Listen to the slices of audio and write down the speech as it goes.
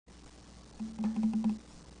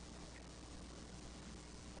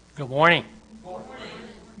Good morning.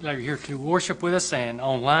 Glad you're here to worship with us and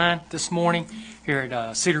online this morning here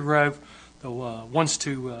at Cedar Grove. The ones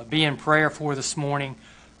to be in prayer for this morning,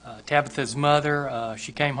 Tabitha's mother.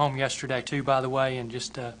 She came home yesterday too, by the way, and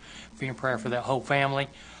just be in prayer for that whole family.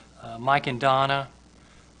 Mike and Donna,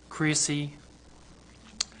 Chrissy,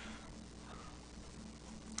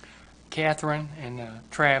 Catherine, and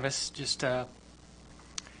Travis. Just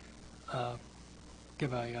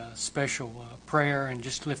give a special prayer and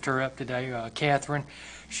just lift her up today. Catherine,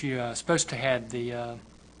 she supposed to had the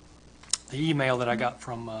email that I got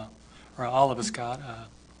from, or all of us got,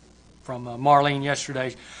 from Marlene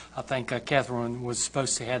yesterday. I think Catherine was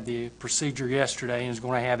supposed to have the procedure yesterday and is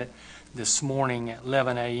going to have it this morning at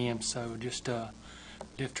 11 a.m. So just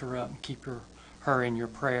lift her up and keep her in your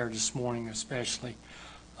prayer this morning especially.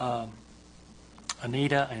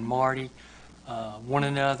 Anita and Marty, one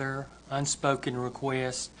another, unspoken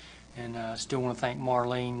requests, and I still want to thank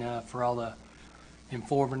Marlene for all the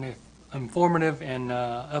informative and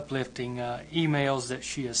uplifting emails that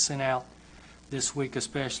she has sent out this week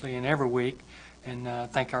especially and every week, and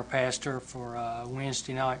thank our pastor for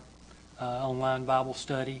Wednesday night online Bible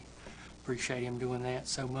study. Appreciate him doing that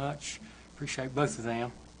so much. Appreciate both of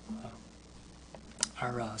them.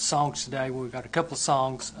 Our songs today, we've got a couple of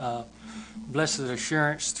songs, Blessed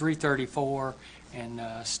Assurance 334 and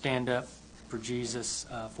Stand Up for Jesus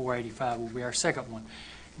 485 will be our second one.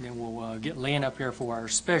 And then we'll get Lynn up here for our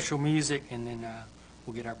special music, and then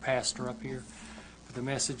we'll get our pastor up here for the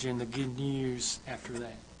message and the good news after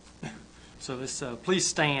that. So let's please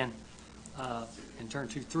stand and turn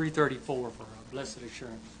to 334 for Blessed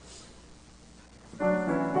Assurance.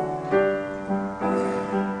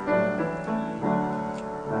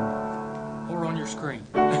 Or on your screen.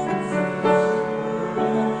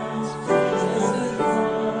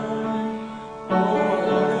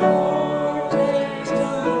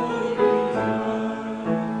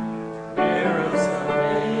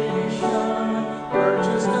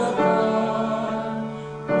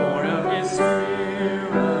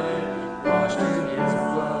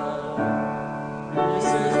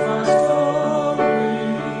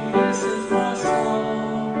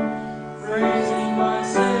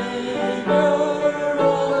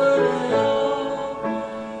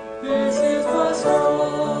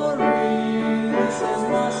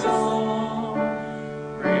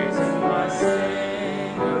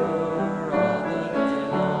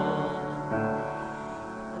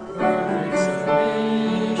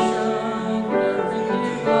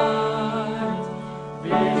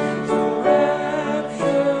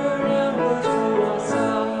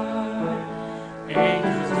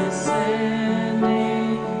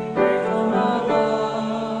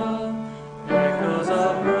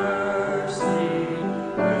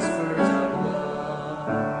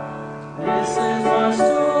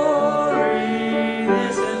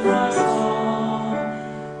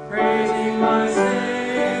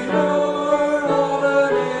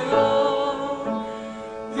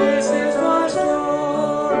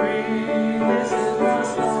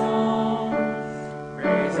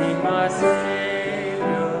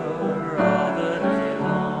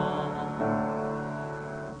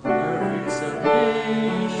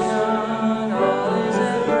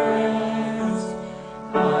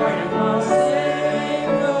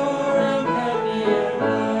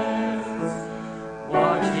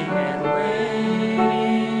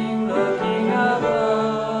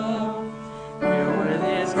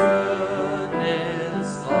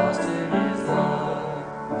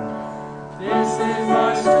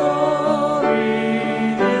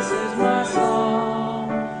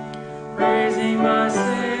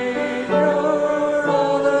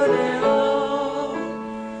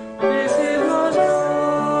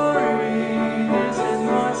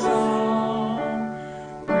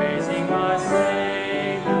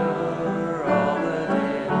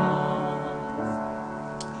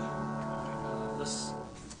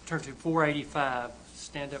 Turn to 485,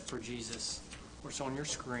 Stand Up for Jesus. Of course, on your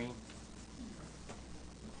screen.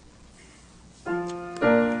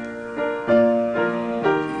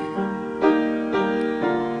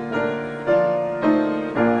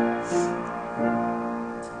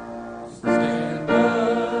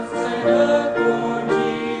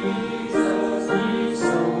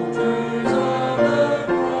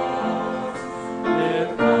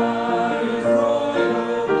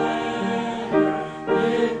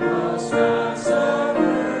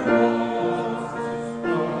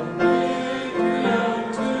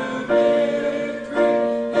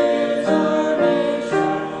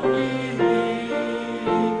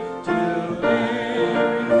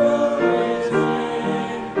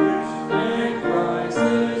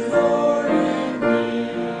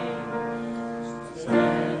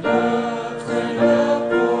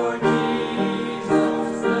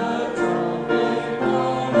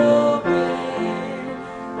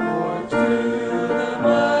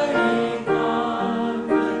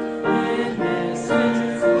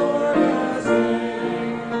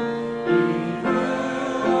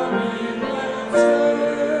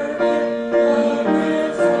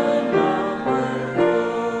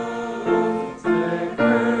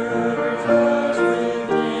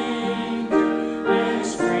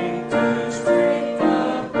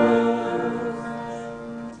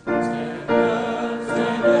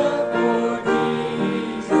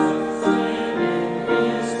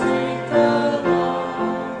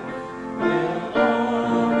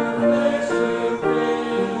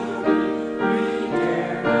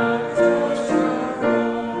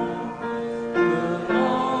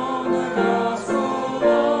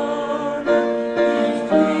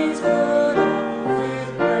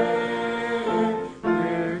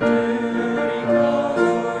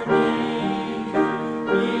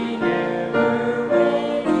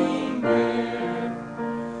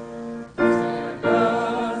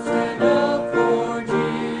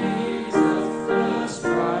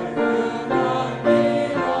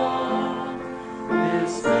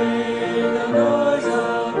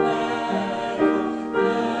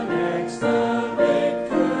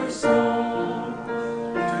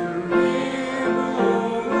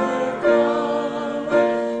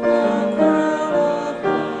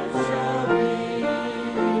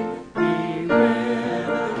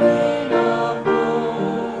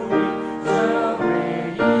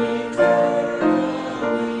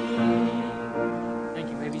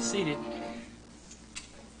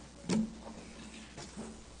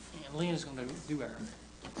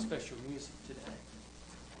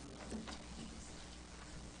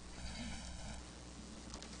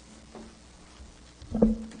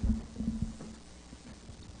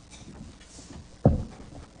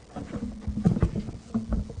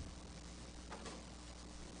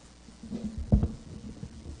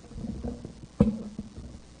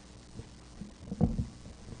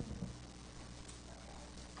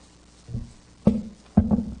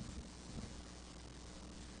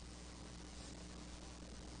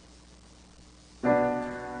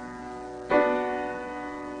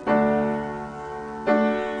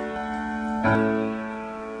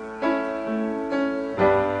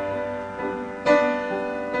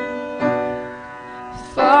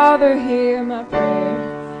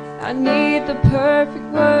 I need the perfect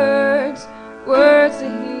words, words that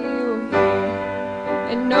he will hear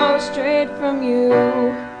and know straight from you.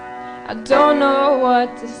 I don't know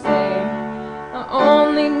what to say, I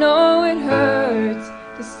only know it hurts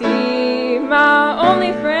to see my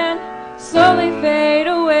only friend slowly fade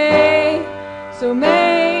away. So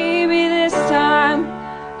maybe this time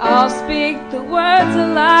I'll speak the words of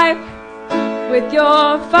life with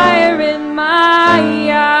your fire in my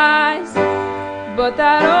eyes. But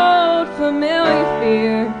that old familiar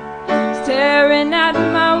fear staring at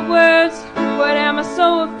my words, what am I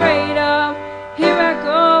so afraid of? Here I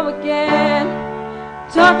go again,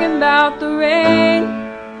 talking about the rain,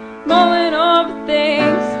 mulling over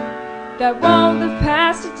things that won't live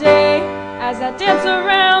past today as I dance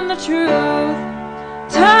around the truth.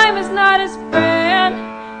 Time is not his friend,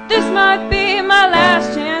 this might be my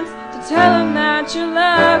last chance to tell him that you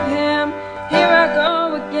love him. Here I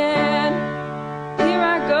go again, here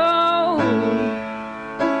I go.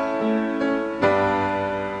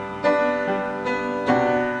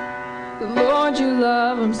 Lord, you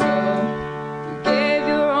love him so, you gave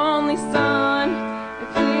your only son. If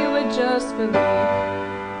he would just believe,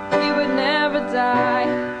 he would never die.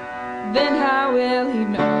 Then how will he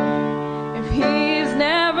know if he's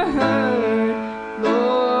never heard?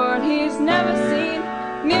 Lord, he's never seen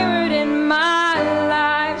mirrored in my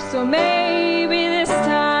life. So maybe this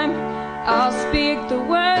time I'll speak the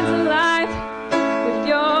words of life with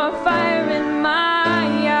your fire in my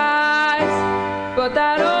eyes. But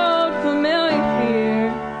that old familiar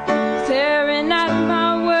fear staring at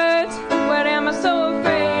my words, what am I so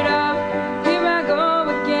afraid of? Here I go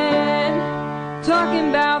again, talking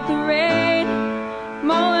about the rain,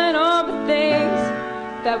 mulling over things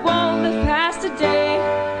that won't live past today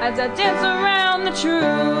as I dance around the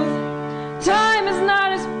truth. Time is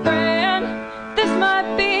not his friend, this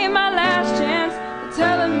might be my last chance to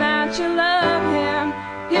tell him that you love him.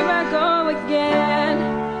 Here I go again,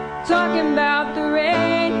 talking about the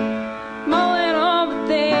rain, mulling over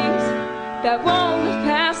things that won't live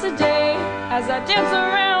past the day as I dance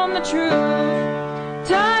around the truth.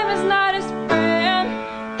 Time is not his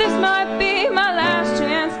friend, this might be my last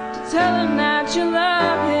chance to tell him that you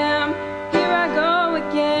love him. Here I go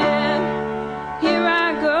again, here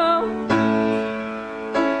I go.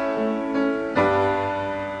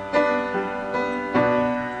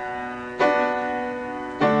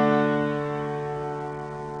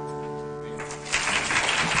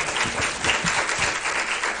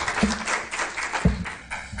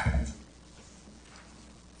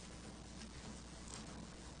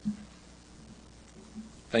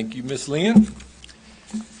 Thank you, Miss Lynn.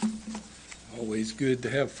 Always good to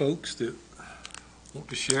have folks that want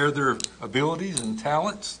to share their abilities and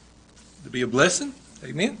talents to be a blessing.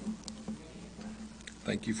 Amen.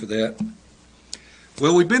 Thank you for that.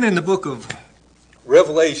 Well, we've been in the book of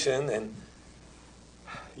Revelation, and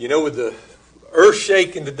you know, with the earth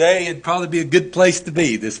shaking today, it'd probably be a good place to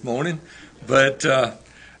be this morning, but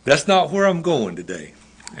that's not where I'm going today.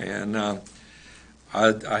 And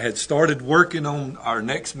I had started working on our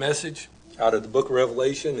next message out of the book of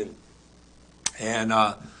Revelation,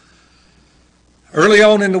 and early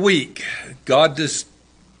on in the week, God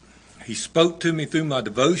He spoke to me through my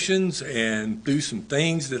devotions and through some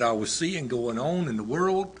things that I was seeing going on in the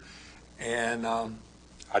world, and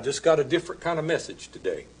I just got a different kind of message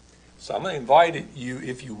today. So I'm going to invite you,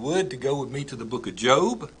 if you would, to go with me to the book of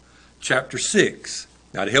Job, chapter 6.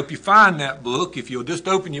 Now, to help you find that book, if you'll just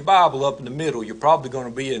open your Bible up in the middle, you're probably going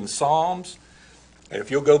to be in Psalms. And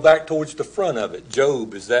if you'll go back towards the front of it,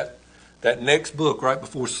 Job is that next book right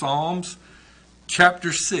before Psalms,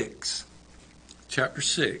 chapter 6. Chapter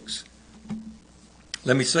 6.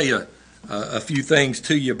 Let me say a few things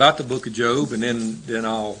to you about the book of Job, and then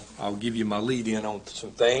I'll give you my lead in on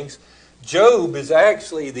some things. Job is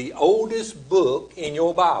actually the oldest book in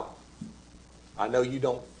your Bible. I know you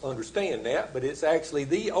don't understand that, but it's actually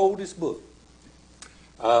the oldest book.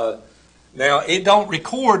 Now, it don't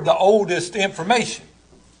record the oldest information.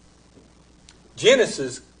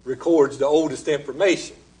 Genesis records the oldest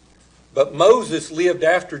information, but Moses lived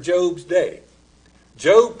after Job's day.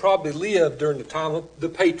 Job probably lived during the time of the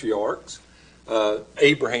patriarchs.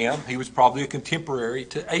 Abraham, he was probably a contemporary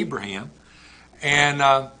to Abraham.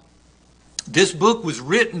 And this book was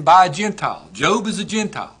written by a Gentile. Job is a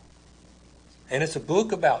Gentile. And it's a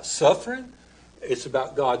book about suffering. It's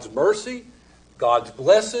about God's mercy, God's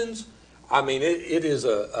blessings. I mean, it is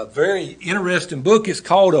a very interesting book. It's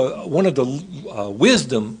called one of the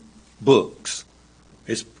wisdom books.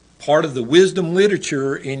 It's part of the wisdom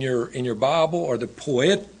literature in your Bible, or the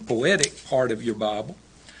poetic part of your Bible.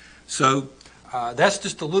 So That's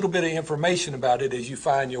just a little bit of information about it as you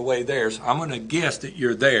find your way there. So I'm going to guess that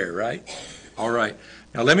you're there, right? All right.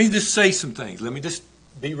 Now let me just say some things. Let me just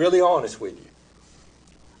be really honest with you.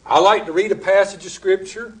 I like to read a passage of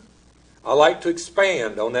Scripture. I like to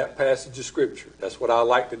expand on that passage of Scripture. That's what I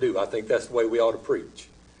like to do. I think that's the way we ought to preach.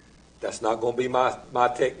 That's not going to be my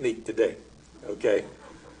technique today. Okay?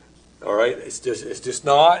 All right? It's just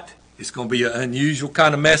not. It's going to be an unusual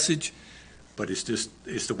kind of message, but it's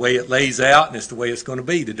the way it lays out, and it's the way it's going to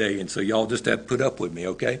be today. And so y'all just have to put up with me,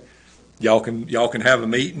 okay? Y'all can have a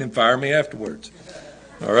meeting and fire me afterwards.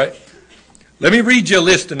 All right? Let me read you a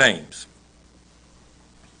list of names.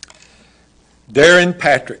 Darren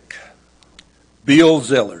Patrick, Bill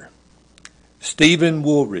Zeller, Stephen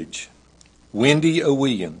Woolridge, Wendy O.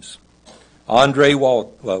 Williams, Andre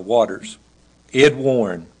Waters, Ed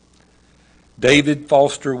Warren, David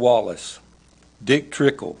Foster Wallace, Dick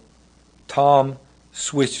Trickle, Tom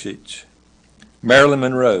Swishich, Marilyn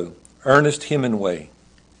Monroe, Ernest Hemingway,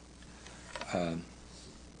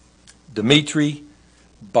 Dmitri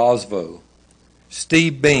Bosvo,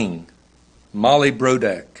 Steve Bing, Molly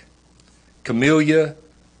Brodak, Camelia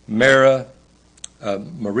Maria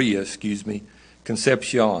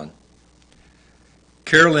Concepcion,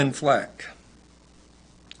 Carolyn Flack,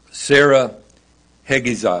 Sarah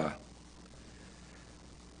Hegizah,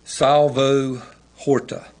 Salvo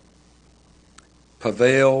Horta,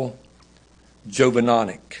 Pavel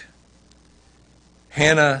Jovanovic,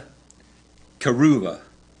 Hannah Karuba,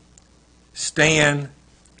 Stan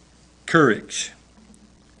Courage,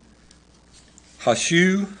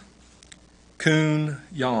 Hashu Kuhn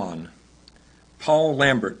Yan, Paul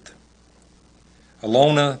Lambert,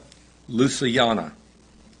 Alona Luciana,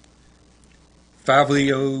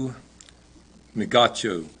 Fabio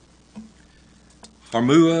Migacho,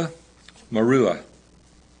 Harmua Marua.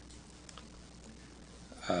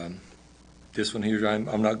 This one here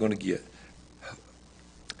I'm not going to get.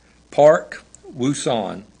 Park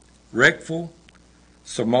Wusan, Rekful,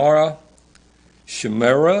 Samara,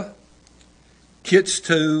 Shimera,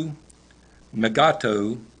 Kitsto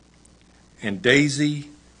Nagato, and Daisy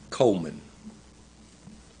Coleman.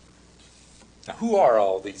 Now, who are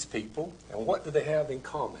all these people, and what do they have in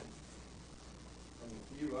common? From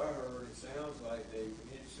the few I heard, it sounds like they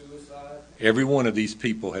committed suicide. Every one of these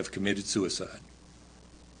people have committed suicide.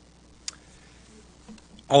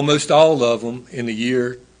 Almost all of them in the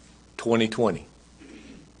year 2020.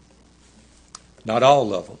 Not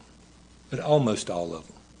all of them, but almost all of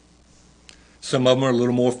them. Some of them are a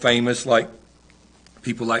little more famous, like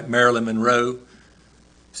people like Marilyn Monroe.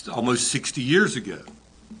 It's almost 60 years ago,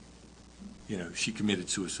 she committed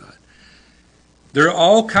suicide. There are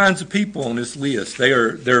all kinds of people on this list.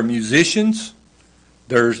 There are musicians,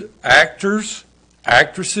 there's actors,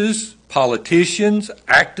 actresses, politicians,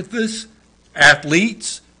 activists,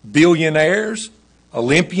 athletes, billionaires,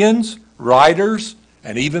 Olympians, writers,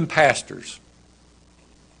 and even pastors.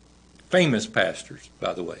 Famous pastors,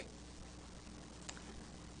 by the way.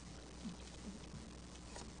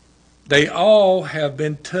 They all have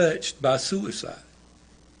been touched by suicide.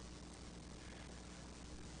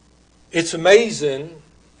 It's amazing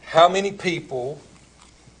how many people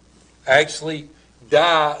actually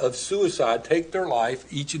die of suicide, take their life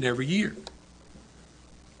each and every year.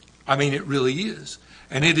 I mean, it really is.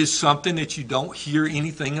 And it is something that you don't hear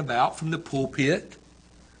anything about from the pulpit.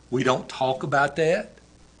 We don't talk about that.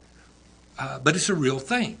 But it's a real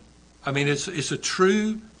thing. I mean, it's a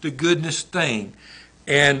true to goodness thing.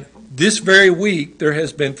 And this very week, there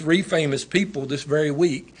has been 3 famous people this very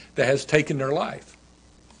week that has taken their life.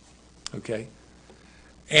 Okay?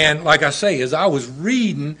 And like I say, as I was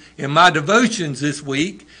reading in my devotions this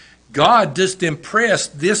week, God just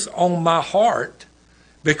impressed this on my heart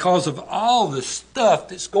because of all the stuff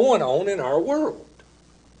that's going on in our world.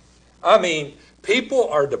 I mean, people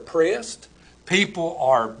are depressed. People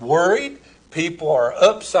are worried. People are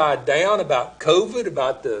upside down about COVID,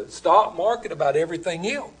 about the stock market, about everything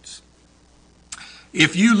else.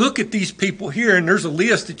 If you look at these people here, and there's a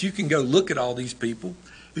list that you can go look at all these people.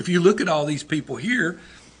 If you look at all these people here,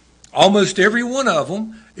 almost every one of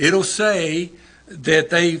them, it'll say that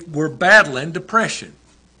they were battling depression.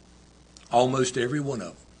 Almost every one of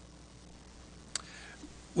them.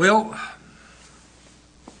 Well,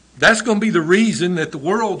 that's going to be the reason that the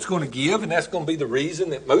world's going to give, and that's going to be the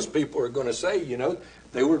reason that most people are going to say,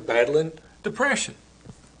 they were battling depression.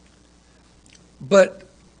 But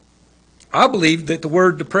I believe that the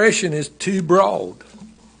word depression is too broad.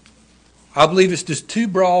 I believe it's just too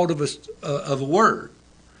broad of a word.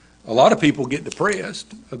 A lot of people get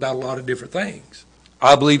depressed about a lot of different things.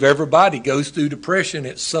 I believe everybody goes through depression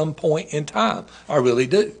at some point in time. I really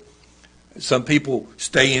do. Some people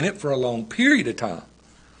stay in it for a long period of time.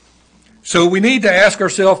 So we need to ask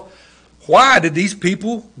ourselves, why did these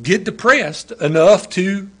people get depressed enough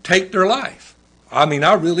to take their life? I mean,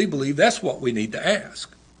 I really believe that's what we need to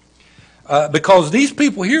ask. Because these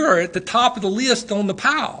people here are at the top of the list on the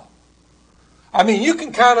pile. I mean, you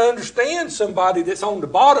can kind of understand somebody that's on the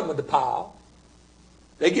bottom of the pile.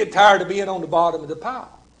 They get tired of being on the bottom of the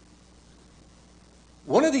pile.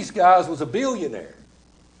 One of these guys was a billionaire.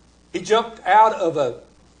 He jumped out of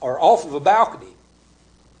off of a balcony.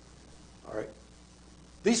 All right.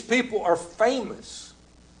 These people are famous.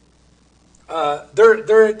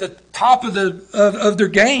 They're at the top of their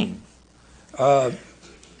game.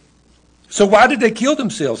 So why did they kill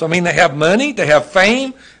themselves? I mean, they have money, they have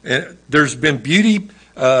fame. There's been beauty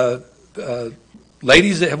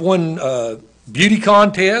ladies that have won beauty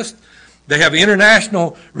contests. They have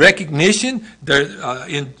international recognition. They're,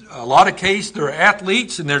 in a lot of cases, they're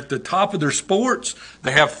athletes and they're at the top of their sports.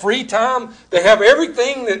 They have free time. They have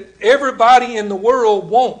everything that everybody in the world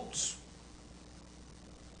wants.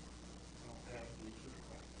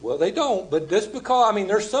 Well, they don't, but that's because, I mean,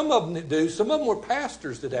 there's some of them that do. Some of them were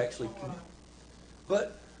pastors that actually can.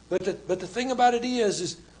 But the thing about it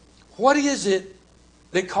is what is it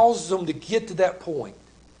that causes them to get to that point?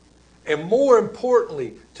 And more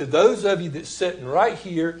importantly, to those of you that's sitting right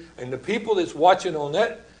here and the people that's watching on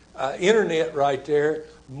that internet right there,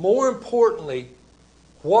 more importantly,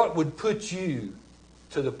 what would put you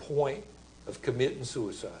to the point of committing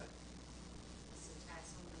suicide?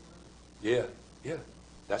 Yeah.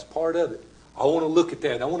 That's part of it. I want to look at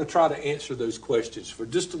that. I want to try to answer those questions for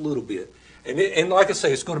just a little bit. And like I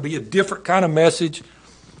say, it's going to be a different kind of message.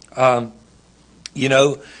 So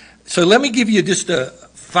let me give you just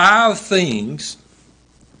 5 things,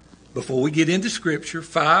 before we get into Scripture,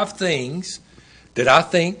 5 things that I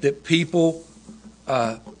think that people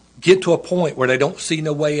get to a point where they don't see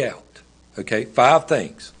no way out. Okay, 5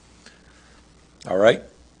 things. All right?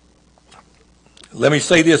 Let me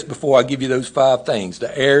say this before I give you those 5 things.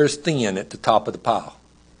 The air is thin at the top of the pile.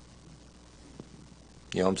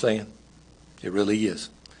 You know what I'm saying? It really is.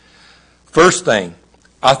 First thing,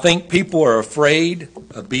 I think people are afraid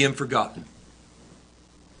of being forgotten.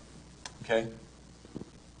 Okay?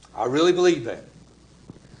 I really believe that.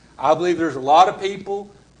 I believe there's a lot of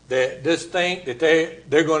people that just think that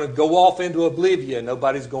they're going to go off into oblivion and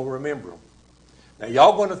nobody's going to remember them. Now,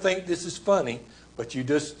 y'all going to think this is funny, but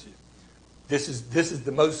this is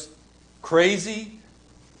the most crazy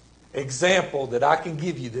example that I can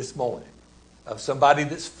give you this morning of somebody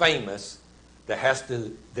that's famous that has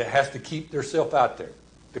to keep themselves out there.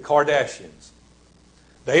 The Kardashians.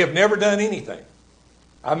 They have never done anything.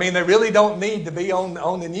 I mean, they really don't need to be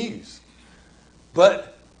on the news.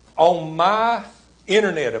 But on my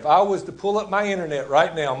internet, if I was to pull up my internet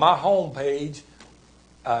right now, my home page,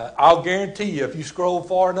 I'll guarantee you, if you scroll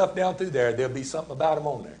far enough down through there, there'll be something about them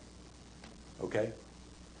on there. Okay?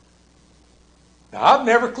 Now, I've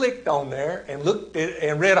never clicked on there and looked at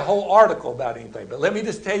and read a whole article about anything, but let me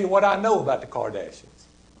just tell you what I know about the Kardashians.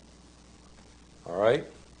 All right?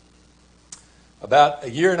 About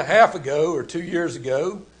 1.5 years ago or 2 years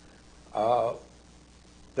ago,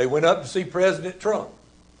 they went up to see President Trump.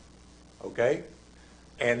 Okay?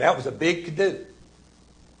 And that was a big to-do.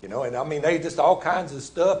 You know, and I mean, they just all kinds of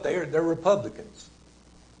stuff. They're Republicans,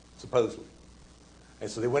 supposedly. And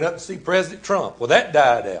so they went up to see President Trump. Well, that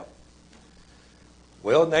died out.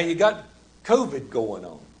 Well, now you got COVID going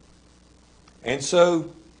on. And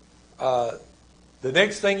so the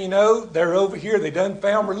next thing you know, they're over here. They done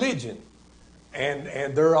found religion.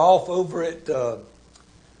 And they're off over at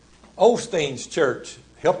Osteen's church,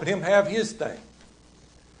 helping him have his thing.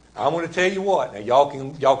 I'm going to tell you what. Now,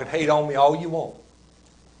 y'all can hate on me all you want.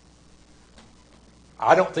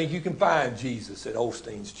 I don't think you can find Jesus at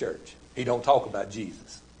Osteen's church. He don't talk about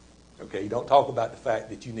Jesus. Okay, he don't talk about the fact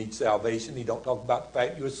that you need salvation. He don't talk about the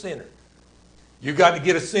fact you're a sinner. You got to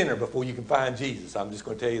get a sinner before you can find Jesus. I'm just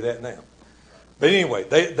going to tell you that now. But anyway,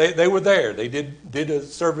 they were there. They did a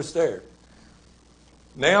service there.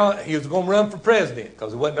 Now he was going to run for president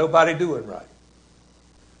because there wasn't nobody doing right.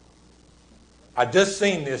 I just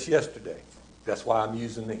seen this yesterday. That's why I'm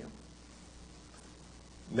using them.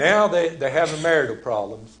 Now they're having marital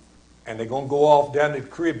problems, and they're going to go off down to the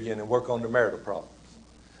Caribbean and work on their marital problems.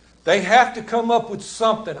 They have to come up with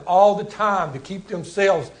something all the time to keep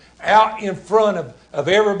themselves out in front of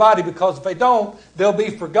everybody, because if they don't, they'll be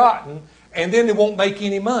forgotten, and then they won't make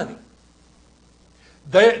any money.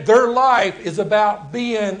 Their life is about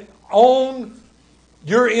being on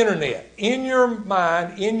your internet, in your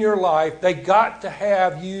mind, in your life. They got to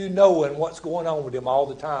have you knowing what's going on with them all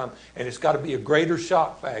the time, and it's got to be a greater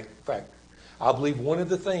shock factor I believe one of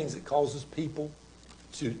the things that causes people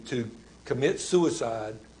to commit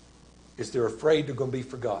suicide is they're afraid they're going to be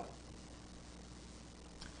forgotten.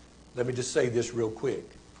 Let me just say this real quick.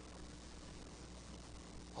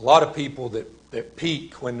 A lot of people that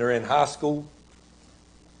peak when they're in high school,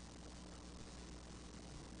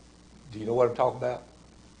 do you know what I'm talking about?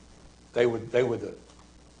 They were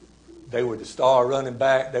the star running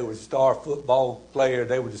back, they were the star football player,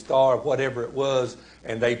 they were the star of whatever it was,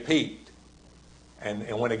 and they peaked.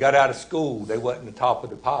 And when they got out of school, they wasn't the top of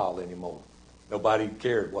the pile anymore. Nobody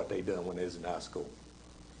cared what they done when they was in high school.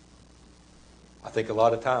 I think a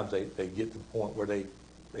lot of times they get to the point where they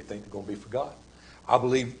think they're going to be forgotten. I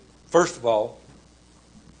believe, first of all,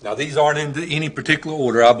 now these aren't in any particular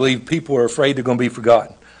order. I believe people are afraid they're going to be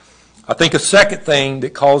forgotten. I think a second thing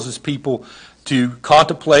that causes people to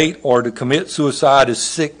contemplate or to commit suicide is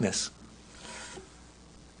sickness.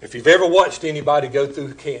 If you've ever watched anybody go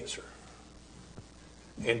through cancer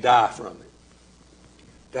and die from it,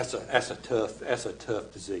 that's a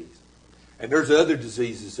tough disease. And there's other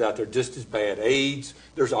diseases out there just as bad. AIDS,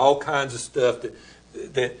 there's all kinds of stuff that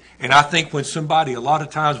and I think when somebody, a lot of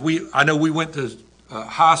times, I know we went to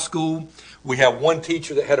high school, we have one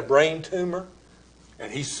teacher that had a brain tumor, and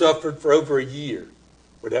he suffered for over a year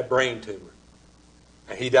with that brain tumor.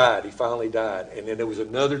 And he died, he finally died. And then there was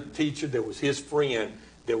another teacher that was his friend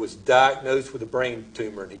that was diagnosed with a brain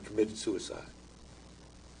tumor, and he committed suicide.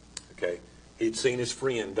 Okay? He'd seen his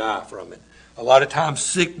friend die from it. A lot of times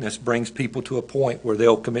sickness brings people to a point where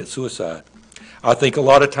they'll commit suicide. I think a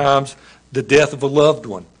lot of times the death of a loved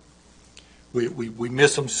one. We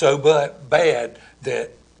miss them so bad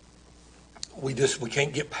that we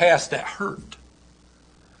can't get past that hurt.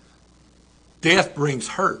 Death brings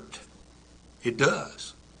hurt. It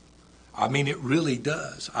does. I mean, it really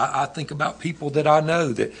does. I think about people that I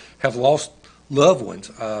know that have lost loved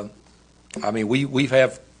ones. I mean, we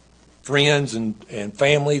have friends and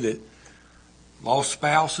family that lost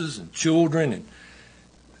spouses and children, and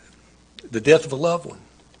the death of a loved one.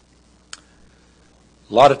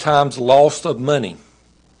 A lot of times loss of money.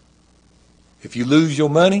 If you lose your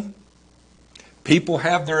money, people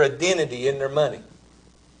have their identity in their money.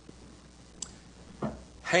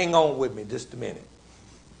 Hang on with me just a minute.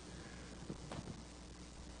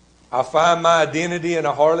 I find my identity in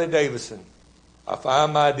a Harley Davidson. I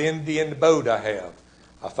find my identity in the boat I have.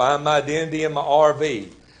 I find my identity in my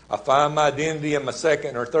RV. I find my identity in my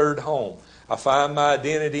second or third home. I find my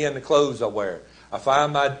identity in the clothes I wear. I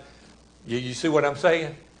find my... You see what I'm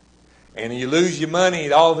saying? And you lose your money,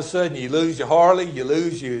 and all of a sudden you lose your Harley, you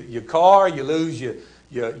lose your car, you lose your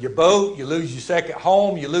boat, you lose your second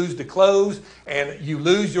home, you lose the clothes, and you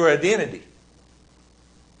lose your identity.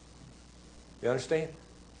 You understand?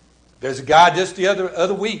 There's a guy just the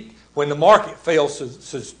other week, when the market fell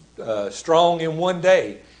so strong in one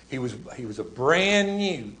day, he was a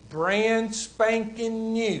brand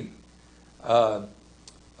spanking new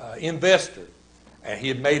investor. And he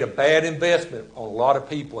had made a bad investment on a lot of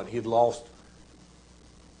people, and he had lost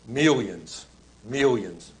millions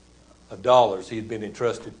of dollars he had been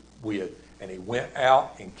entrusted with. And he went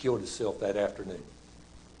out and killed himself that afternoon.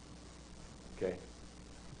 Okay?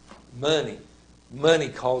 Money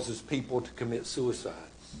causes people to commit suicide.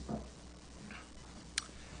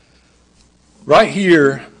 Right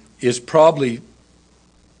here is probably...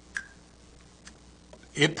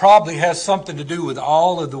 It probably has something to do with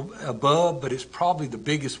all of the above, but it's probably the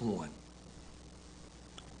biggest one.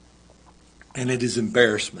 And it is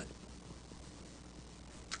embarrassment.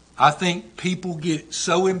 I think people get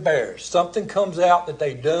so embarrassed. Something comes out that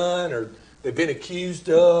they've done or they've been accused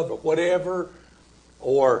of or whatever,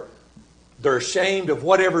 or they're ashamed of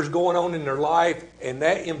whatever's going on in their life, and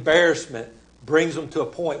that embarrassment brings them to a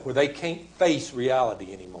point where they can't face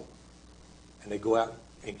reality anymore. And they go out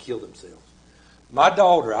and kill themselves. My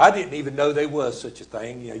daughter, I didn't even know there was such a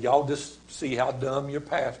thing. You know, y'all just see how dumb your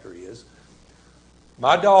pastor is.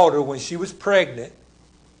 My daughter, when she was pregnant,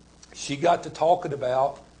 she got to talking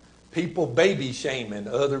about people baby shaming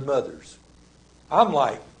other mothers. I'm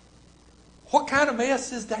like, what kind of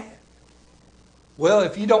mess is that? Well,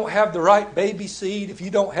 if you don't have the right baby seat, if you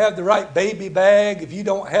don't have the right baby bag, if you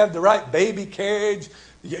don't have the right baby carriage,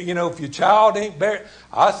 you know, if your child ain't bare.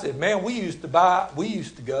 I said, man, we used to go. We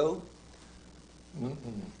used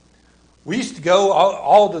to go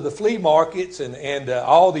all to the flea markets and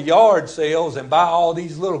all the yard sales and buy all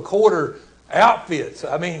these little quarter outfits.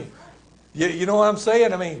 I mean, you know what I'm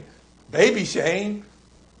saying? I mean, baby shame.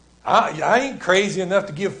 I ain't crazy enough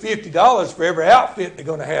to give $50 for every outfit they're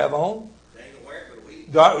going to have on. They ain't gonna wear it for a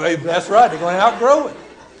week. That's right. They're going to outgrow it.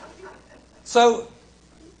 So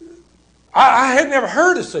I had never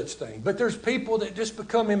heard of such thing, but there's people that just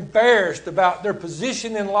become embarrassed about their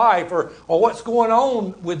position in life or what's going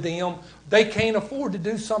on with them. They can't afford to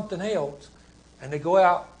do something else, and they go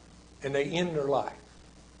out and they end their life.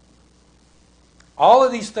 All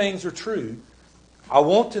of these things are true. I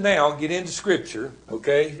want to now get into Scripture,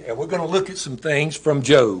 okay? And we're going to look at some things from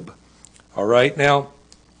Job. All right? Now,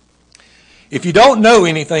 if you don't know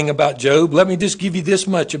anything about Job, let me just give you this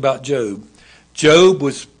much about Job. Job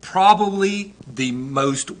was probably the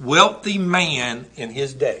most wealthy man in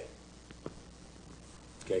his day.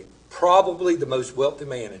 Okay? Probably the most wealthy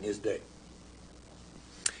man in his day.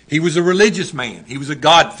 He was a religious man. He was a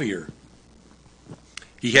God-fearer.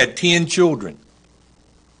 He had 10 children.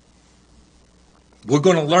 We're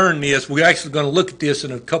going to learn this. We're actually going to look at this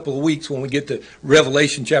in a couple of weeks when we get to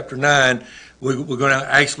Revelation chapter 9. We're going to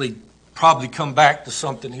actually probably come back to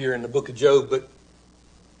something here in the book of Job.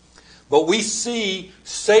 But we see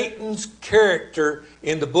Satan's character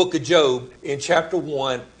in the book of Job in chapter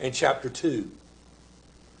 1 and chapter 2.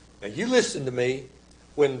 Now you listen to me.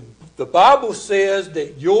 When the Bible says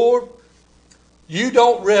that you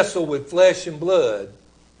don't wrestle with flesh and blood,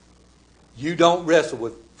 you don't wrestle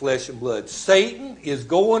with flesh and blood. Satan is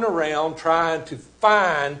going around trying to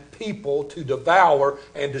find people to devour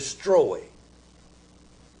and destroy.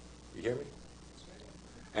 You hear me?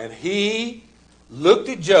 And he looked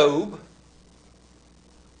at Job,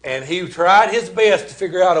 and he tried his best to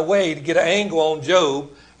figure out a way to get an angle on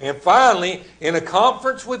Job. And finally, in a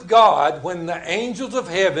conference with God, when the angels of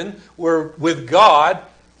heaven were with God,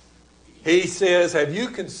 he says, "Have you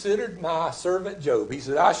considered my servant Job?" He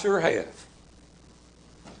said, "I sure have.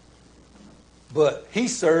 But he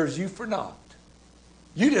serves you for naught.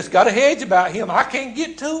 You just got a hedge about him. I can't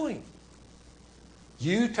get to him.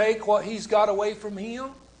 You take what he's got away from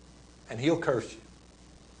him, and he'll curse you."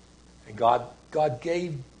 And God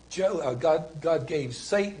gave God gave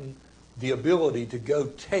Satan the ability to go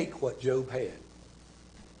take what Job had.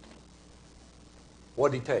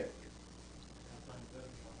 What did he take?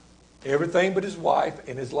 Everything but his wife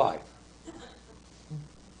and his life.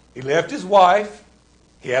 He left his wife.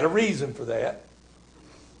 He had a reason for that.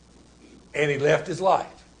 And he left his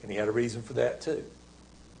life. And he had a reason for that too.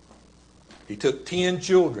 He took 10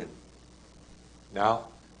 children. Now,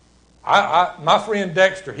 my friend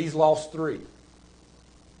Dexter, he's lost 3.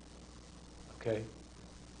 Okay?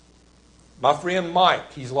 My friend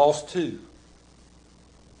Mike, he's lost 2.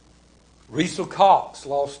 Riesel Cox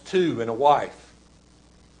lost 2 and a wife.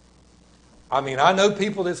 I mean, I know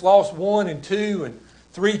people that's lost 1 and 2 and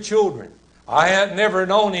 3 children. I have never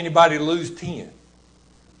known anybody lose 10.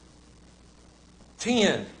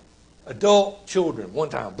 10 adult children one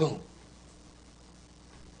time, boom.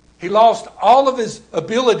 He lost all of his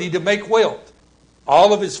ability to make wealth.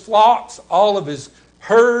 All of his flocks, all of his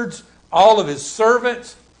herds, all of his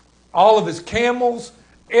servants, all of his camels,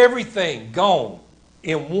 everything gone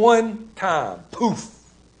in one time. Poof.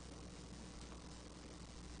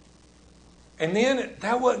 And then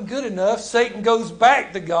that wasn't good enough. Satan goes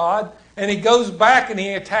back to God, and he goes back and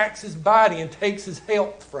he attacks his body and takes his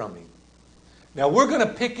health from him. Now we're going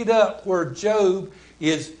to pick it up where Job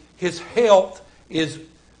his health is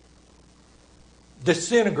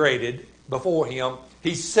disintegrated before him.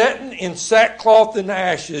 He's sitting in sackcloth and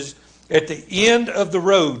ashes at the end of the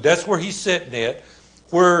road. That's where he's sitting at,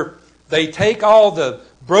 where they take all the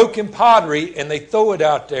broken pottery and they throw it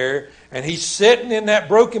out there, and he's sitting in that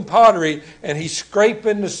broken pottery and he's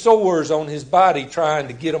scraping the sores on his body trying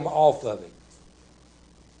to get them off of him.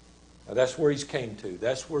 Now that's where he's came to.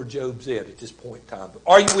 That's where Job's at this point in time.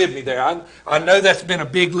 Are you with me there? I know that's been a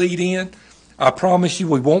big lead in. I promise you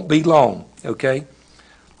we won't be long, okay?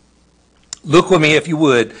 Look with me if you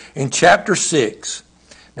would in chapter 6.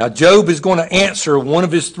 Now Job is going to answer one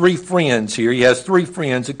of his 3 friends here. He has 3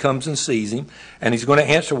 friends that comes and sees him, and he's going to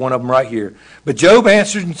answer one of them right here. But Job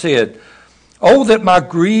answered and said, "Oh, that my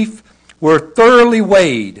grief were thoroughly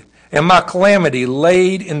weighed, and my calamity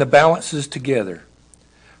laid in the balances together.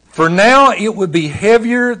 For now it would be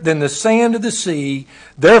heavier than the sand of the sea,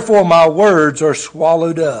 therefore my words are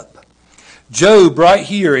swallowed up." Job right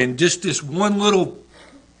here in just this one little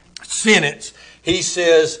sentence, he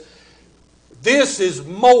says, "This is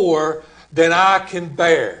more than I can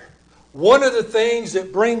bear." One of the things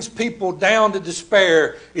that brings people down to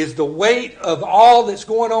despair is the weight of all that's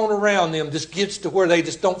going on around them just gets to where they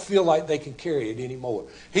just don't feel like they can carry it anymore.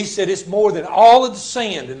 He said, "It's more than all of the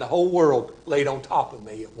sand in the whole world laid on top of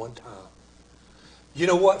me at one time." You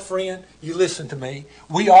know what, friend? You listen to me.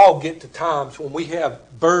 We all get to times when we have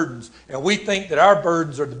burdens, and we think that our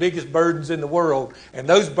burdens are the biggest burdens in the world, and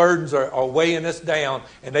those burdens are weighing us down,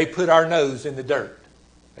 and they put our nose in the dirt.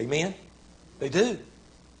 Amen? They do.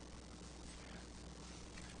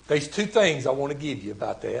 There's two things I want to give you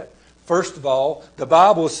about that. First of all, the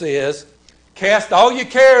Bible says, cast all your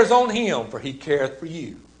cares on Him, for He careth for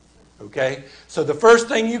you. Okay? So the first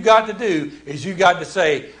thing you got to do is you got to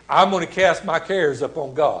say, I'm going to cast my cares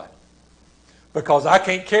upon God. Because I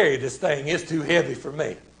can't carry this thing. It's too heavy for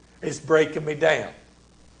me. It's breaking me down.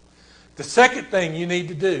 The second thing you need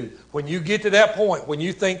to do, when you get to that point, when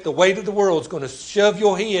you think the weight of the world is going to shove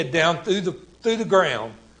your head down through the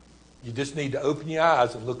ground, you just need to open your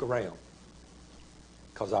eyes and look around.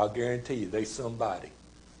 Because I'll guarantee you there's somebody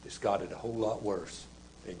that's got it a whole lot worse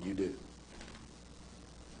than you do.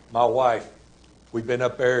 My wife, we've been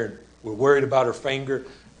up there and we're worried about her finger.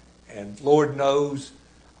 And Lord knows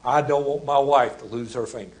I don't want my wife to lose her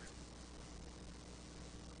finger.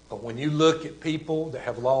 But when you look at people that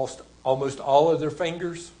have lost almost all of their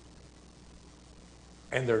fingers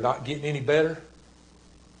and they're not getting any better,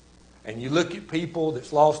 and you look at people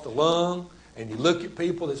that's lost a lung, and you look at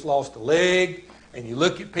people that's lost a leg, and you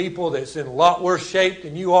look at people that's in a lot worse shape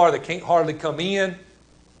than you are that can't hardly come in,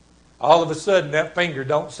 all of a sudden that finger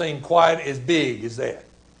don't seem quite as big as that.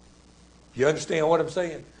 You understand what I'm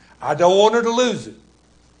saying? I don't want her to lose it.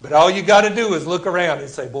 But all you got to do is look around and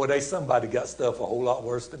say, boy, there's somebody got stuff a whole lot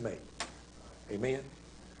worse than me. Amen?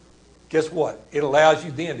 Guess what? It allows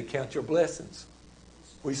you then to count your blessings.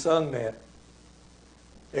 We sung that.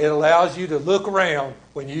 It allows you to look around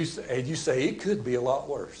when you say, it could be a lot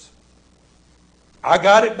worse. I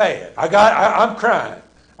got it bad. I'm crying.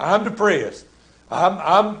 I'm depressed.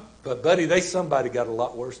 But buddy, there's somebody got a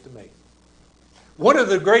lot worse than me. One of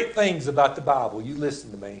the great things about the Bible, you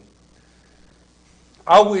listen to me,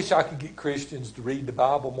 I wish I could get Christians to read the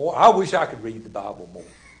Bible more. I wish I could read the Bible more.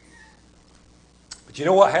 But you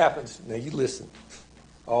know what happens? Now you listen.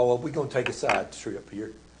 Oh, well, we're going to take a side trip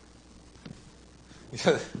here.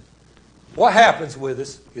 What happens with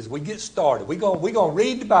us is we get started. We're going to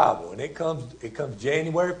read the Bible, and it comes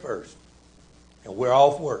January 1st, and we're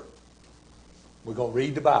off work. We're going to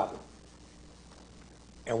read the Bible.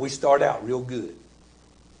 And we start out real good.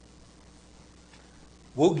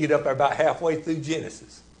 We'll get up there about halfway through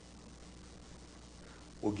Genesis.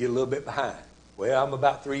 We'll get a little bit behind. Well, I'm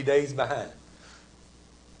about 3 days behind.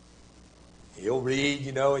 You'll read,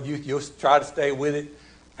 and you'll try to stay with it.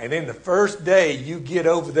 And then the first day you get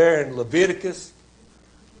over there in Leviticus,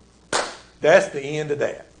 that's the end of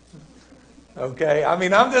that. Okay? I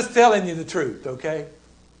mean, I'm just telling you the truth, okay?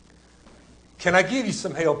 Can I give you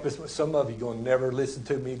some help? Some of you are going to never listen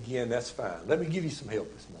to me again. That's fine. Let me give you some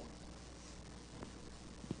help this morning.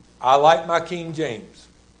 I like my King James.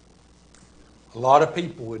 A lot of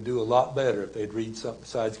people would do a lot better if they'd read something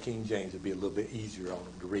besides King James. It'd be a little bit easier on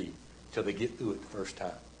them to read until they get through it the first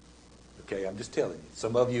time. Okay, I'm just telling you.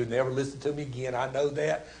 Some of you would never listen to me again. I know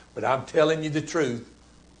that. But I'm telling you the truth.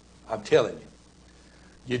 I'm telling you.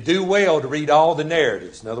 You do well to read all the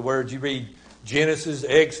narratives. In other words, you read Genesis,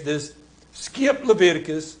 Exodus, skip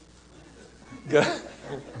Leviticus.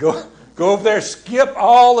 Go over there, skip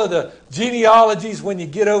all of the genealogies when you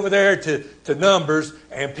get over there to Numbers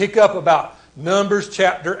and pick up about Numbers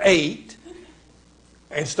chapter 8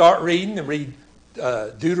 and start reading and read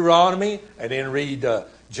Deuteronomy and then read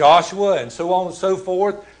Joshua and so on and so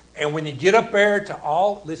forth. And when you get up there to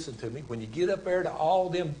all, listen to me, when you get up there to all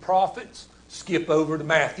them prophets, skip over to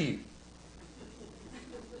Matthew.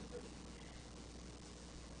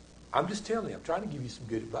 I'm just telling you, I'm trying to give you some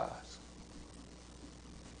good advice.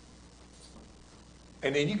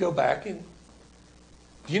 And then you go back and,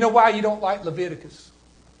 do you know why you don't like Leviticus?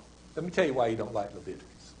 Let me tell you why you don't like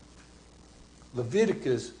Leviticus.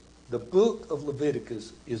 Leviticus, the book of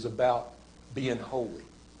Leviticus is about being holy.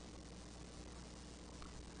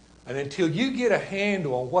 And until you get a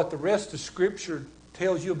handle on what the rest of Scripture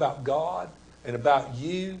tells you about God and about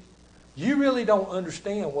you, you really don't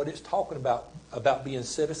understand what it's talking about being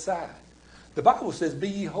set aside. The Bible says, be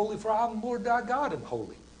ye holy, for I am the Lord thy God am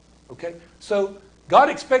holy. Okay? So, God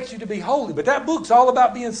expects you to be holy, but that book's all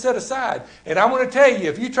about being set aside. And I want to tell you,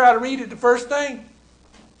 if you try to read it the first thing,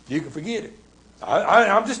 you can forget it.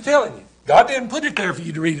 I'm just telling you. God didn't put it there for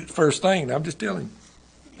you to read it the first thing. I'm just telling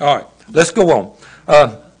you. All right, let's go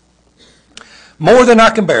on. More than I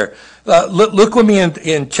can bear. Look with me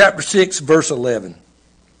in chapter 6, verse 11.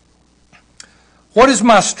 What is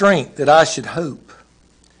my strength that I should hope?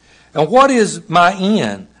 And what is my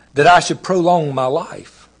end that I should prolong my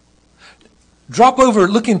life? Drop over,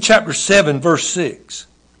 look in chapter 7, verse 6.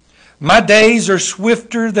 My days are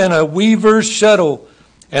swifter than a weaver's shuttle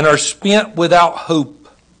and are spent without hope.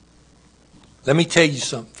 Let me tell you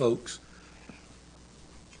something, folks.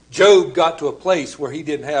 Job got to a place where he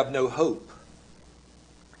didn't have no hope.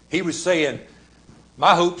 He was saying,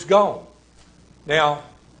 My hope's gone. Now,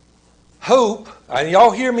 hope, and y'all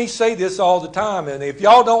hear me say this all the time, and if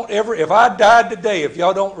y'all don't ever, if I died today, if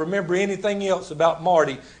y'all don't remember anything else about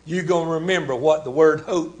Marty, you're going to remember what the word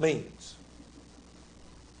hope means.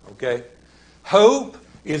 Okay? Hope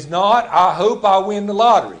is not, I hope I win the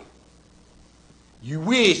lottery. You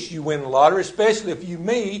wish you win the lottery, especially if you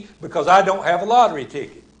me, because I don't have a lottery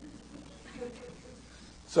ticket.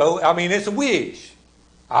 So, I mean, it's a wish.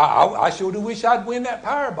 I sure do wish I'd win that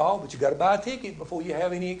Powerball, but you got to buy a ticket before you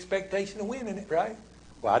have any expectation of winning it, right?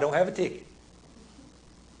 Well, I don't have a ticket.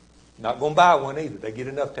 Not going to buy one either. They get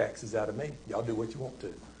enough taxes out of me. Y'all do what you want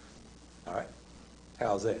to. All right?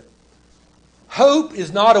 How's that? Hope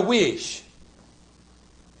is not a wish.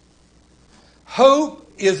 Hope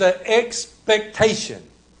is an expectation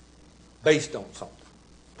based on something.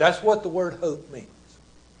 That's what the word hope means.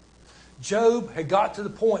 Job had got to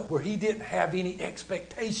the point where he didn't have any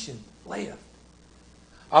expectation left.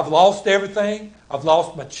 I've lost everything. I've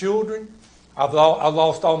lost my children. I've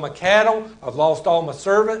lost all my cattle. I've lost all my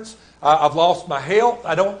servants. I've lost my health.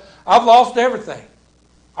 I've lost everything.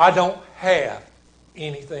 I don't have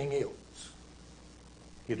anything else.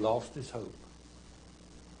 He'd lost his hope.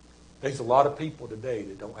 There's a lot of people today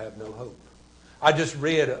that don't have no hope. I've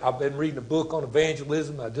been reading a book on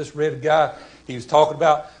evangelism. I just read a guy, he was talking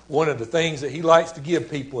about one of the things that he likes to give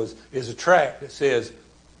people is a tract that says,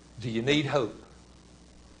 do you need hope?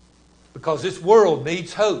 Because this world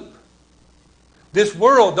needs hope. This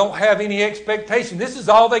world don't have any expectation. This is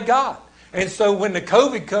all they got. And so when the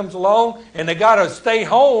COVID comes along and they got to stay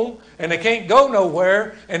home and they can't go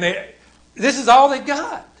nowhere, and this is all they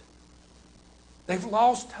got. They've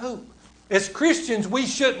lost hope. As Christians, we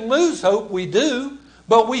shouldn't lose hope. We do,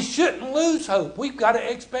 but we shouldn't lose hope. We've got an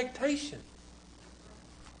expectation.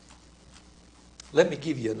 Let me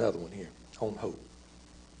give you another one here on hope.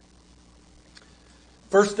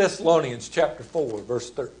 1 Thessalonians chapter 4, verse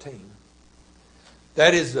 13.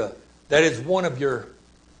 That is one of your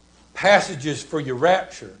passages for your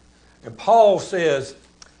rapture. And Paul says,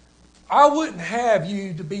 I wouldn't have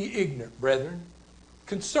you to be ignorant, brethren,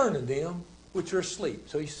 concerning them which are asleep.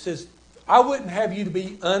 So he says, I wouldn't have you to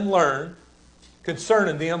be unlearned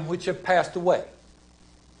concerning them which have passed away.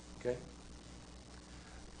 Okay?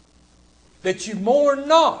 That you mourn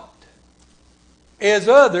not as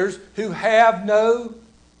others who have no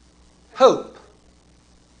hope.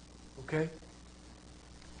 Okay?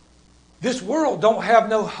 This world don't have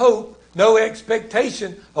no hope, no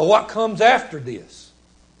expectation of what comes after this.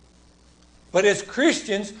 But as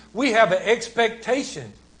Christians, we have an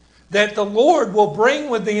expectation that the Lord will bring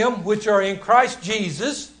with them which are in Christ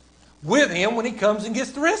Jesus with Him when He comes and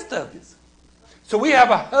gets the rest of us. So we have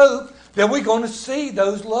a hope that we're going to see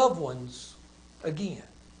those loved ones again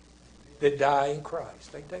that die in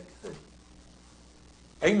Christ. Ain't that good?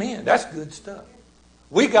 Amen. That's good stuff.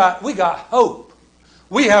 We got hope.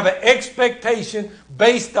 We have an expectation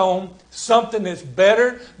based on something that's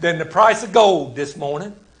better than the price of gold this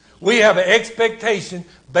morning. We have an expectation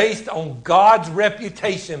based on God's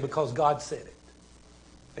reputation because God said it.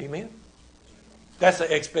 Amen? That's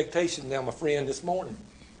an expectation now, my friend, this morning.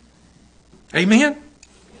 Amen?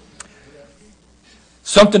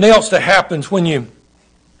 Something else that happens when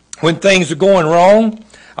things are going wrong.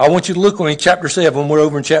 I want you to look with me in chapter 7. We're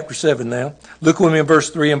over in chapter 7 now. Look with me in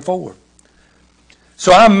verse 3 and 4.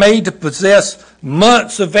 So I'm made to possess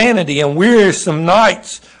months of vanity, and wearisome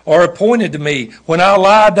nights are appointed to me. When I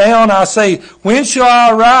lie down, I say, when shall I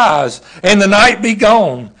arise, and the night be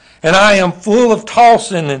gone? And I am full of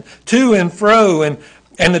tossing and to and fro, and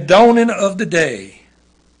the dawning of the day.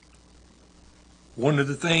 One of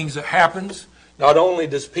the things that happens, not only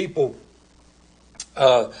does people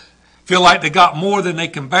feel like they got more than they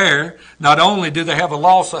can bear, not only do they have a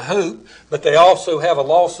loss of hope, but they also have a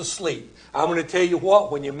loss of sleep. I'm going to tell you what,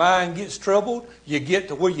 when your mind gets troubled, you get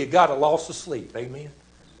to where you got a loss of sleep. Amen.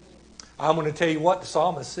 I'm going to tell you what the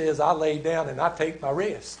psalmist says, I lay down and I take my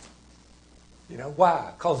rest. You know,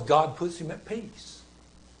 why? Because God puts him at peace.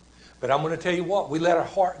 But I'm going to tell you what, we let our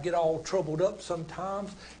heart get all troubled up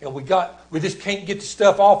sometimes, and we just can't get the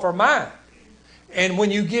stuff off our mind. And when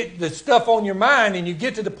you get the stuff on your mind and you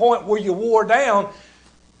get to the point where you wore down,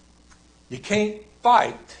 you can't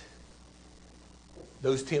fight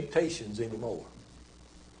those temptations anymore.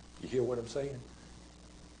 You hear what I'm saying?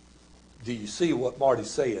 Do you see what Marty's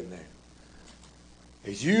saying there?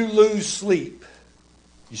 As you lose sleep,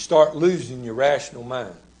 you start losing your rational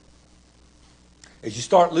mind. As you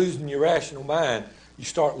start losing your rational mind, you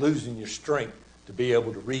start losing your strength to be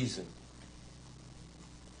able to reason.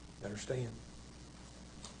 You understand?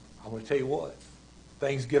 I'm going to tell you what.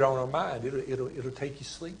 Things get on our mind, it'll take you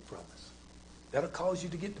sleep from us. That'll cause you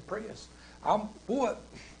to get depressed.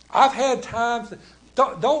 I've had times.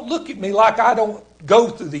 Don't look at me like I don't go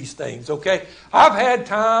through these things, okay? I've had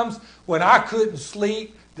times when I couldn't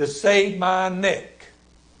sleep to save my neck.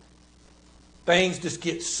 Things just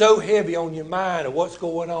get so heavy on your mind of what's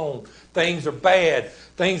going on. Things are bad.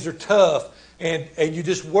 Things are tough. And you're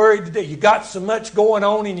just worried today. You got so much going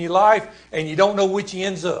on in your life and you don't know which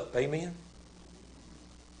ends up. Amen?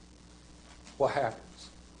 What happens?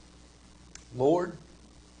 Lord,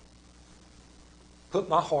 put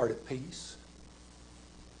my heart at peace.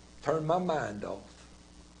 Turn my mind off.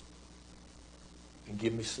 And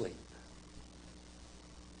give me sleep.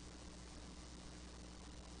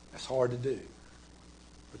 That's hard to do.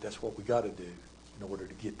 But that's what we got to do in order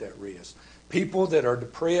to get that rest. People that are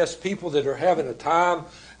depressed, people that are having a time,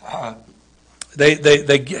 they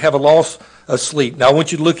have a loss of sleep. Now I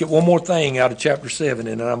want you to look at one more thing out of chapter 7,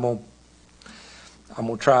 and I'm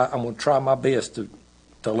gonna try my best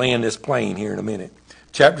to land this plane here in a minute.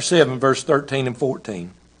 Chapter 7, verse 13 and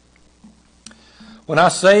 14. When I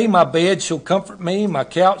say my bed shall comfort me, my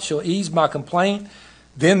couch shall ease my complaint,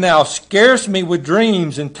 then thou scarest me with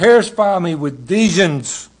dreams and terrify me with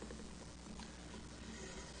visions.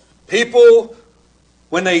 People,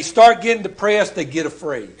 when they start getting depressed, they get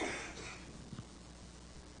afraid.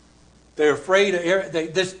 They're afraid of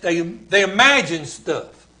they imagine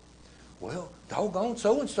stuff. Well, doggone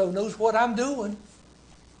so-and-so knows what I'm doing.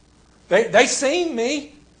 They seen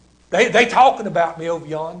me. They talking about me over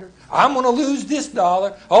yonder. I'm going to lose this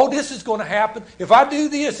dollar. Oh, this is going to happen. If I do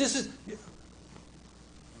this is...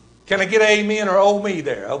 Can I get an amen or oh me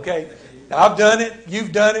there? Okay. I've done it.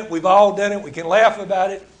 You've done it. We've all done it. We can laugh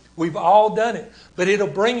about it. We've all done it. But it'll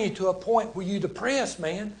bring you to a point where you're depressed,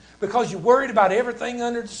 man, because you're worried about everything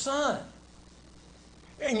under the sun.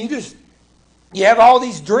 And you have all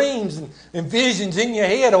these dreams and visions in your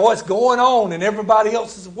head of what's going on in everybody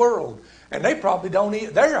else's world. And they probably don't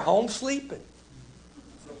eat. They're home sleeping.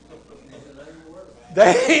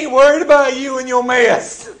 They ain't worried about you and your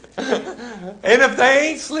mess. And if they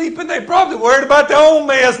ain't sleeping, they probably worried about their own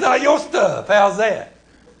mess, not your stuff. How's that?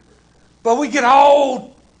 But we get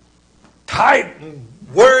all tight and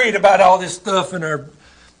worried about all this stuff in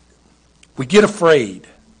we get afraid.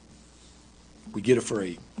 We get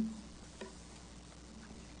afraid.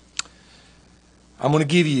 I'm going to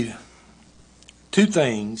give you 2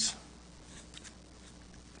 things,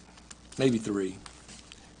 maybe 3.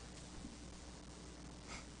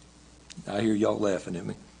 I hear y'all laughing at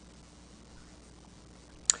me.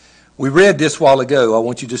 We read this a while ago. I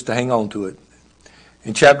want you just to hang on to it.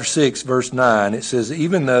 In chapter 6, verse 9, it says,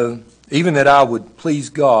 even that I would please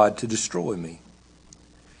God to destroy me,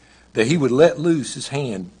 that he would let loose his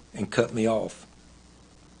hand and cut me off.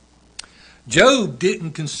 Job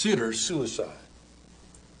didn't consider suicide.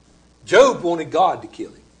 Job wanted God to kill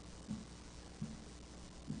him.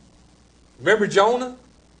 Remember Jonah?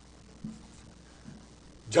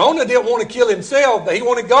 Jonah didn't want to kill himself, but he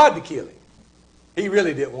wanted God to kill him. He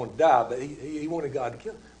really didn't want to die, but he wanted God to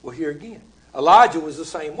kill him. Well, here again, Elijah was the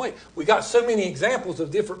same way. We got so many examples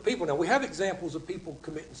of different people. Now, we have examples of people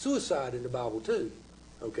committing suicide in the Bible too.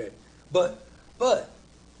 Okay? But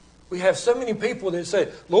we have so many people that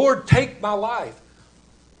say, Lord, take my life.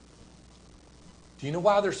 Do you know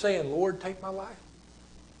why they're saying, Lord, take my life?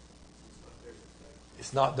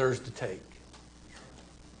 It's not theirs to take.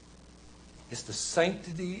 It's the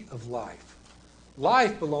sanctity of life.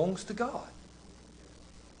 Life belongs to God.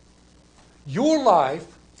 Your life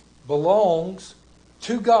belongs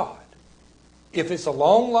to God. If it's a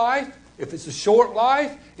long life, if it's a short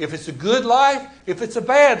life, if it's a good life, if it's a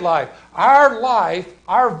bad life,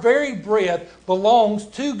 our very breath belongs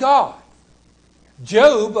to God.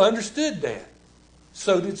 Job understood that.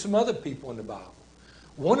 So did some other people in the Bible.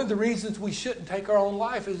 One of the reasons we shouldn't take our own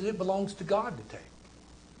life is it belongs to God to take.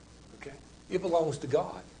 Okay? It belongs to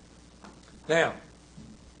God. Now,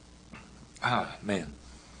 man.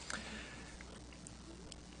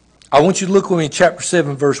 I want you to look with me in chapter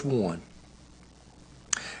 7, verse 1.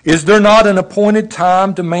 Is there not an appointed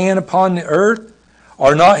time to man upon the earth?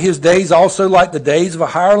 Are not his days also like the days of a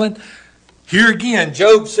hireling? Here again,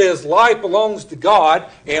 Job says life belongs to God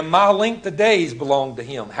and my length of days belong to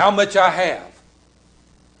him. How much I have.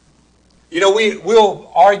 You know,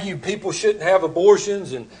 we'll argue people shouldn't have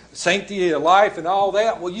abortions and sanctity of life and all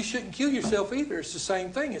that. Well, you shouldn't kill yourself either. It's the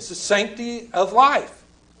same thing. It's the sanctity of life.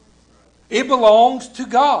 It belongs to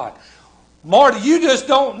God. Marty, you just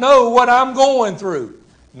don't know what I'm going through.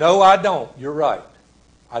 No, I don't. You're right.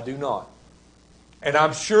 I do not. And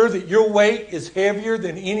I'm sure that your weight is heavier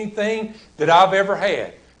than anything that I've ever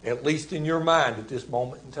had, at least in your mind at this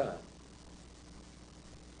moment in time.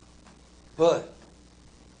 But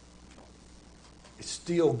it's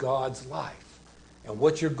still God's life. And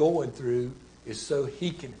what you're going through is so He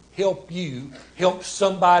can help you, help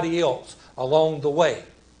somebody else along the way.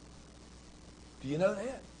 Do you know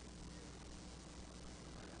that?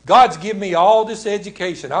 God's given me all this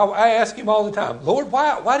education. I ask Him all the time, Lord,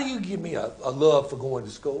 why do you give me a love for going to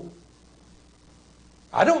school?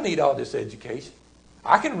 I don't need all this education.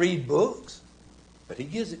 I can read books, but He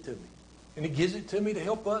gives it to me. And He gives it to me to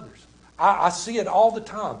help others. I see it all the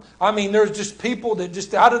time. I mean, there's just people that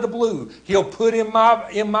just out of the blue, He'll put in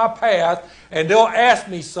my path, and they'll ask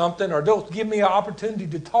me something, or they'll give me an opportunity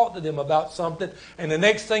to talk to them about something, and the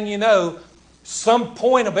next thing you know, some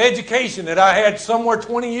point of education that I had somewhere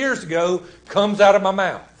 20 years ago comes out of my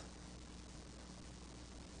mouth.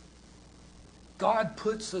 God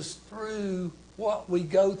puts us through what we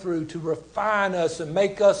go through to refine us and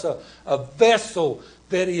make us a vessel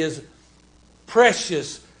that is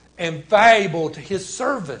precious and valuable to His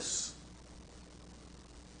service.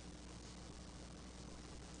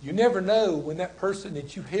 You never know when that person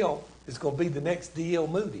that you help is going to be the next D.L.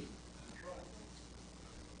 Moody.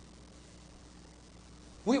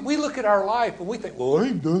 We look at our life and we think, well, I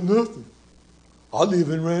ain't done nothing. I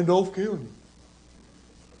live in Randolph County.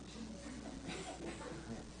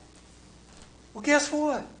 Well, guess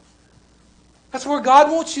what? That's where God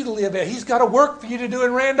wants you to live at. He's got a work for you to do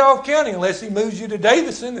in Randolph County unless He moves you to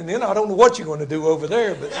Davison, and then I don't know what you're going to do over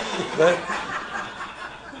there. But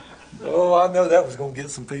oh, I know that was going to get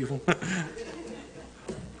some people.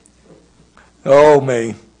 Oh,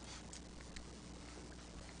 me.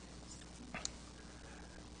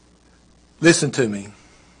 Listen to me.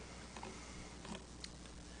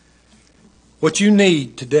 What you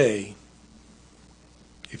need today,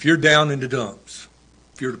 if you're down in the dumps,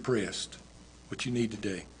 if you're depressed, what you need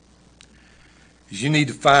today is you need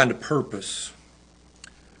to find a purpose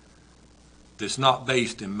that's not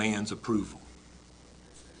based in man's approval.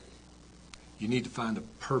 You need to find a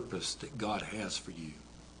purpose that God has for you.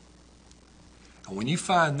 And when you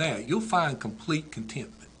find that, you'll find complete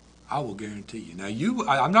contentment. I will guarantee you. Now,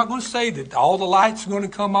 I'm not going to say that all the lights are going to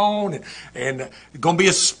come on and it's going to be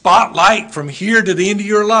a spotlight from here to the end of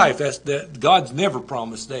your life. God's never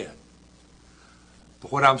promised that.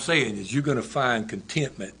 But what I'm saying is you're going to find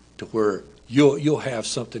contentment to where you'll have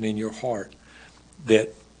something in your heart that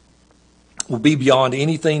will be beyond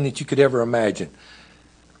anything that you could ever imagine.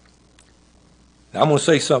 Now, I'm going to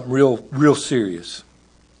say something real serious.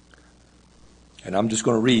 And I'm just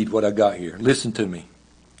going to read what I got here. Listen to me.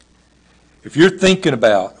 If you're thinking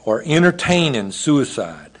about or entertaining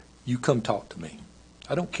suicide, you come talk to me.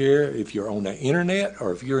 I don't care if you're on the internet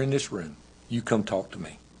or if you're in this room. You come talk to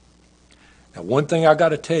me. Now, one thing I got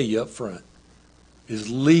to tell you up front is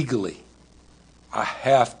legally, I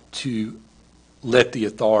have to let the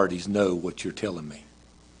authorities know what you're telling me.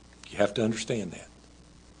 You have to understand that.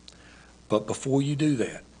 But before you do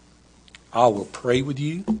that, I will pray with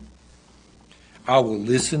you. I will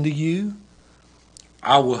listen to you.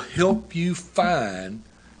 I will help you find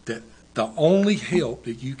that the only help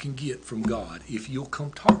that you can get from God if you'll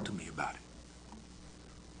come talk to me about it.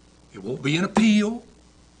 It won't be an appeal.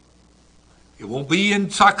 It won't be in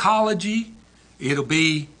psychology. It'll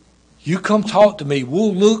be, you come talk to me.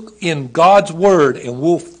 We'll look in God's Word and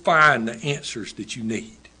we'll find the answers that you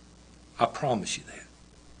need. I promise you that.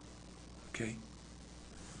 Okay?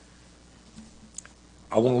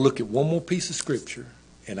 I want to look at one more piece of Scripture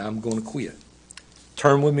and I'm going to quit.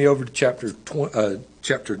 Turn with me over to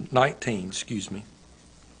chapter 19, excuse me.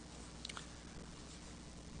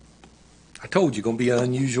 I told you it's going to be an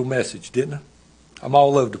unusual message, didn't I? I'm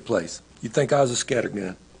all over the place. You'd think I was a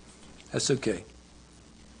scattergun. That's okay.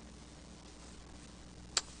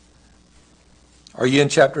 Are you in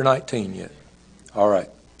chapter 19 yet? All right.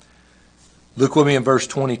 Look with me in verse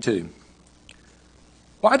 22.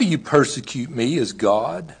 Why do you persecute me as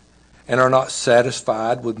God and are not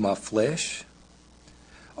satisfied with my flesh?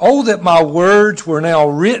 Oh, that my words were now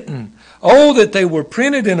written. Oh, that they were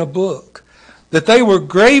printed in a book, that they were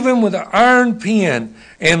graven with an iron pen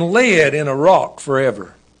and laid in a rock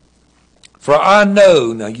forever. For I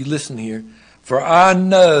know, now you listen here, for I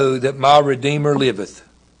know that my Redeemer liveth,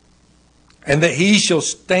 and that He shall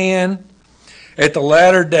stand at the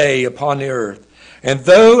latter day upon the earth. And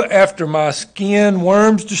though after my skin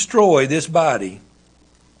worms destroy this body,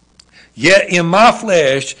 yet in my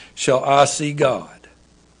flesh shall I see God.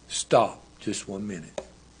 Stop just 1 minute.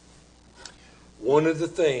 One of the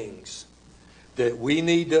things that we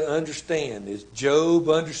need to understand is Job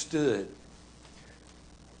understood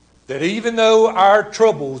that even though our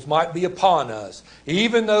troubles might be upon us,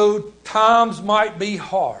 even though times might be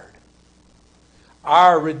hard,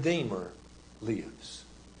 our Redeemer lives.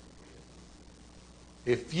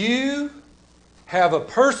 If you have a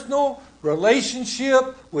personal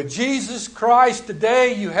relationship with Jesus Christ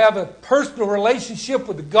today, you have a personal relationship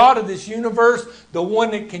with the God of this universe, the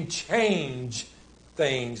one that can change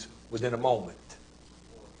things within a moment.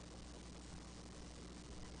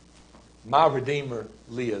 My Redeemer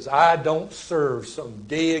lives. I don't serve some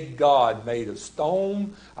dead God made of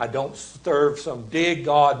stone. I don't serve some dead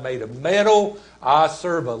God made of metal. I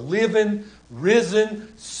serve a living,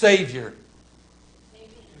 risen Savior.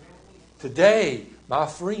 Today, my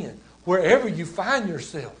friend, wherever you find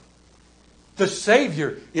yourself, the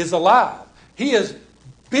Savior is alive. He has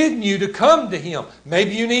bidden you to come to Him.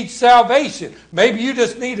 Maybe you need salvation. Maybe you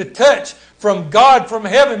just need a touch from God from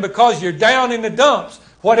heaven because you're down in the dumps.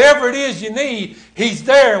 Whatever it is you need, He's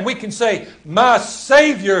there. And we can say, my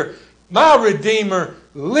Savior, my Redeemer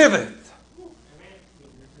liveth.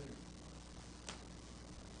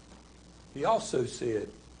 He also said,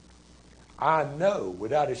 I know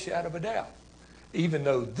without a shadow of a doubt, even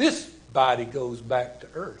though this body goes back to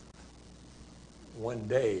earth, one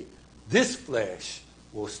day this flesh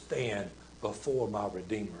will stand before my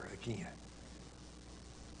Redeemer again.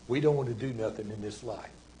 We don't want to do nothing in this life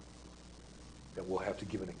that we'll have to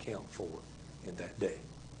give an account for in that day.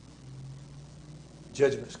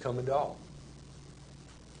 Judgment's coming to all.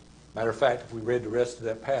 Matter of fact, if we read the rest of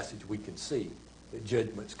that passage, we can see that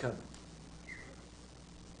judgment's coming.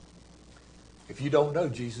 If you don't know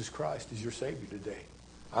Jesus Christ as your Savior today,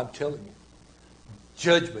 I'm telling you,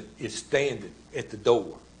 judgment is standing at the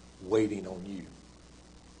door waiting on you.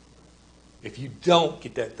 If you don't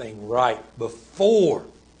get that thing right before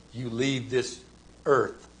you leave this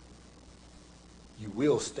earth, you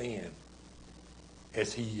will stand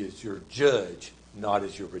as He is your judge, not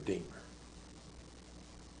as your Redeemer.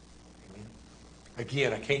 Amen.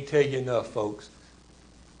 Again, I can't tell you enough, folks.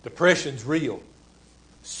 Depression's real.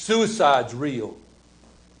 Suicide's real.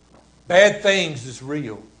 Bad things is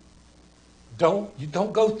real. You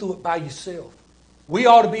don't go through it by yourself. We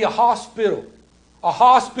ought to be a hospital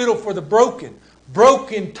for the broken.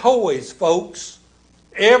 Broken toys, folks.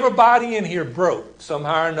 Everybody in here broke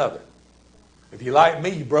somehow or another. If you're like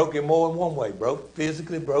me, you broke in more than one way. Broke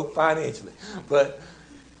physically, broke financially. But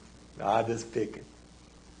I'm just picking.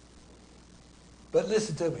 But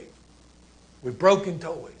listen to me. We're broken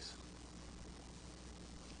toys.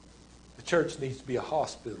 The church needs to be a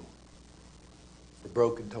hospital for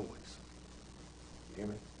broken toys. You hear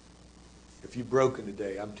me? If you're broken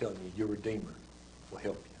today, I'm telling you, your Redeemer will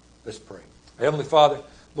help you. Let's pray. Heavenly Father,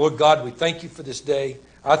 Lord God, we thank you for this day.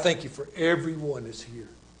 I thank you for everyone that's here.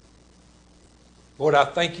 Lord, I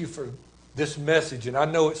thank you for this message, and I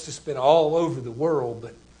know it's just been all over the world,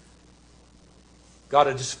 but God,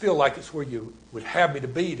 I just feel like it's where you would have me to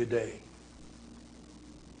be today.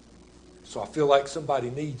 So I feel like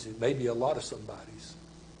somebody needs it, maybe a lot of somebody's.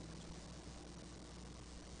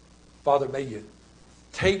 Father, may you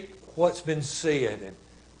take what's been said and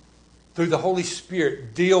through the Holy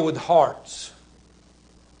Spirit deal with hearts.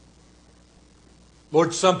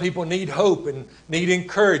 Lord, some people need hope and need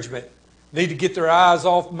encouragement, need to get their eyes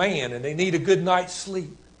off man, and they need a good night's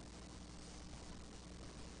sleep.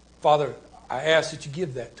 Father, I ask that you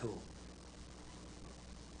give that to them.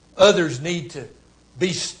 Others need to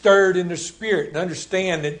be stirred in their spirit and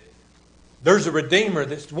understand that there's a Redeemer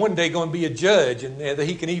that's one day going to be a judge, and that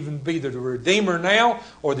He can even be the Redeemer now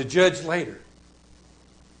or the judge later.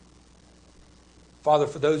 Father,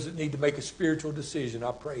 for those that need to make a spiritual decision,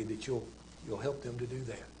 I pray that you'll help them to do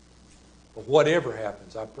that. But whatever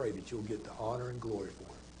happens, I pray that you'll get the honor and glory for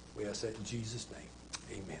it. We ask that in Jesus'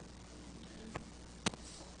 name. Amen.